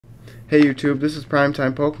Hey YouTube, this is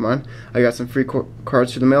Primetime Pokemon. I got some free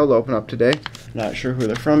cards through the mail to open up today. Not sure who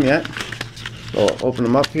they're from yet. So I'll open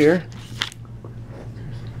them up here.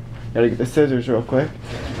 Gotta get the scissors real quick.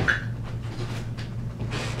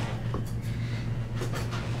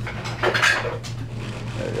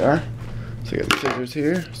 There we are. So I got the scissors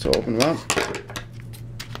here, so open them up.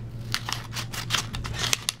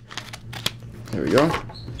 There we go.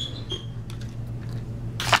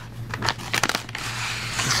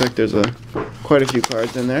 Looks like there's quite a few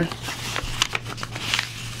cards in there.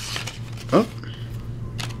 Oh.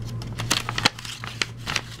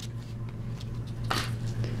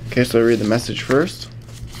 Okay, so I'll read the message first.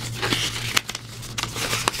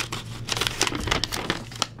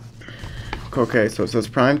 Okay, so it says,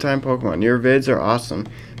 Primetime Pokemon, your vids are awesome.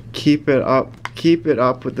 Keep it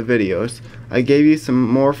up with the videos. I gave you some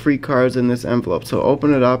more free cards in this envelope, so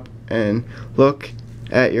open it up and look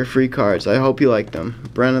at your free cards. I hope you like them.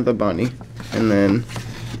 BrennatheBunny. And then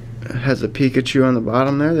it has a Pikachu on the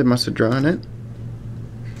bottom there. They must have drawn it.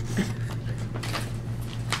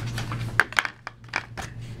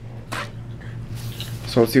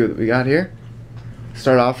 So let's see what we got here.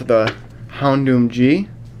 Start off with the Houndoom G.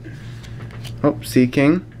 Oh, Sea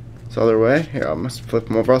King. It's the other way. Here, I must flip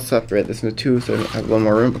them over. I'll separate this into two so I have a little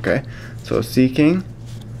more room. Okay. So Sea King.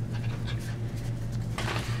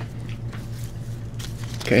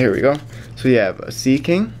 Okay, here we go. So you have a Sea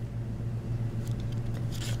King,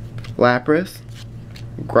 Lapras,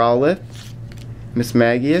 Growlithe,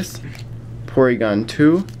 Mismagius, Porygon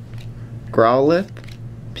 2, Growlithe,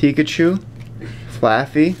 Pikachu,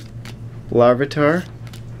 Flaffy, Larvitar,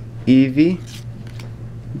 Eevee,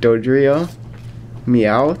 Dodrio,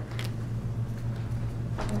 Meowth.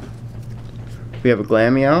 We have a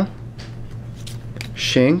Glameow,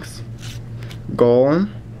 Shinx,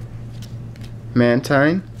 Golem,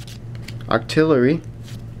 Mantine, Octillery,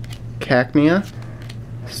 Cacnea,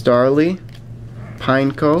 Starly,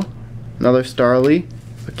 Pineco, another Starly,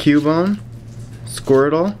 a Cubone,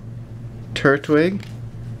 Squirtle, Turtwig,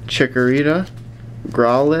 Chikorita,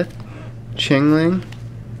 Growlithe, Chingling,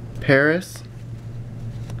 Paris.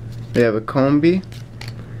 We have a Combee,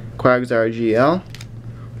 Quagsire GL,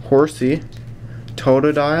 Horsey,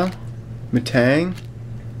 Totodile, Metang,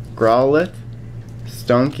 Growlithe,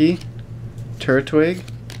 Stunky, Turtwig,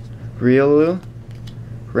 Riolu,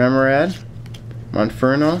 Remoraid,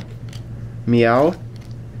 Monferno, Meowth,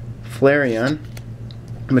 Flareon,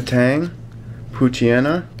 Metang,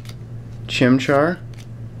 Poochyena, Chimchar,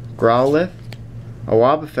 Growlithe, a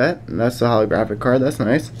Wobbuffet, and that's the holographic card, that's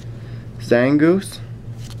nice, Zangoose,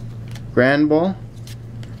 Granbull,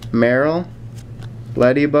 Marill,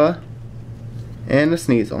 Ladybug, and a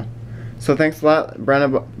Sneasel. So thanks a lot,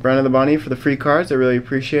 BrennatheBunny, for the free cards. I really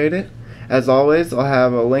appreciate it. As always, I'll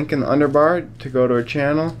have a link in the underbar to go to her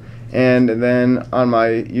channel, and then on my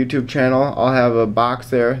YouTube channel, I'll have a box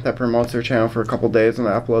there that promotes her channel for a couple days when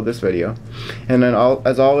I upload this video. And then,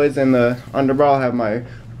 as always, in the underbar, I'll have my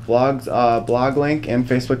blog link and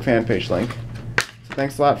Facebook fan page link. So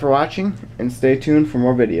thanks a lot for watching, and stay tuned for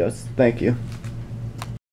more videos. Thank you.